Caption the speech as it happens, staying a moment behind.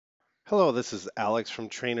Hello, this is Alex from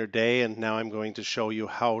TrainerDay, and now I'm going to show you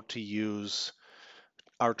how to use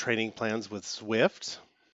our training plans with Zwift.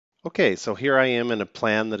 Okay, so here I am in a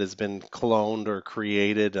plan that has been cloned or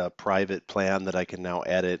created, a private plan that I can now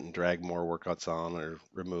edit and drag more workouts on or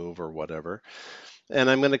remove or whatever. And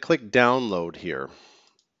I'm going to click download here.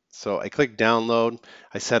 So I click download,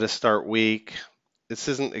 I set a start week. This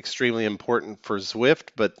isn't extremely important for Zwift,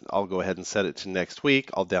 but I'll go ahead and set it to next week.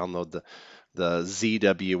 I'll download the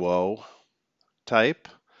ZWO type.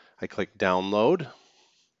 I click download,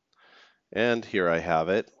 and here I have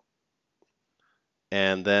it.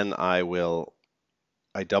 And then I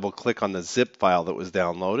double click on the zip file that was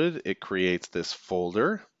downloaded. It creates this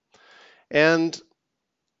folder. And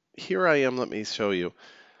here I am, let me show you.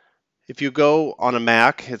 If you go on a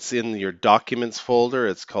Mac, it's in your documents folder.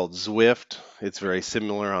 It's called Zwift. It's very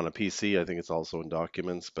similar on a PC. I think it's also in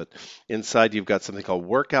documents, but inside you've got something called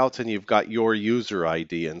workouts and you've got your user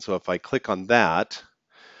ID. And so if I click on that,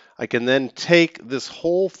 I can then take this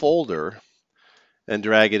whole folder and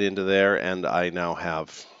drag it into there, and I now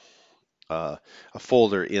have a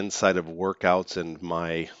folder inside of workouts and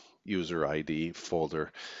my user ID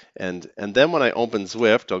folder. And then when I open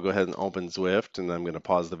Zwift, I'll go ahead and open Zwift, and I'm going to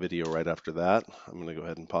pause the video right after that. I'm going to go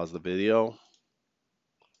ahead and pause the video.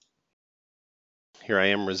 Here I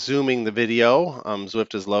am resuming the video.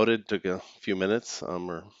 Zwift is loaded, took a few minutes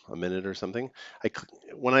or a minute or something.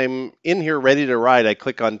 When I'm in here ready to ride, I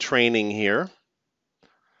click on training here.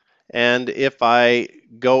 And if I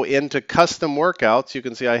go into custom workouts, you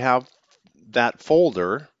can see I have that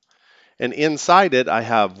folder. And inside it, I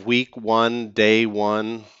have week 1, day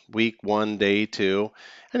 1, week 1, day 2.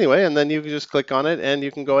 Anyway, and then you can just click on it and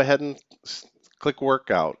you can go ahead and click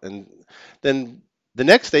workout. And then the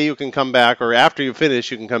next day you can come back, or after you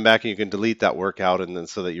finish, you can come back and you can delete that workout, and then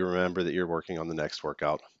so that you remember that you're working on the next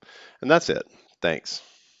workout. And that's it. Thanks.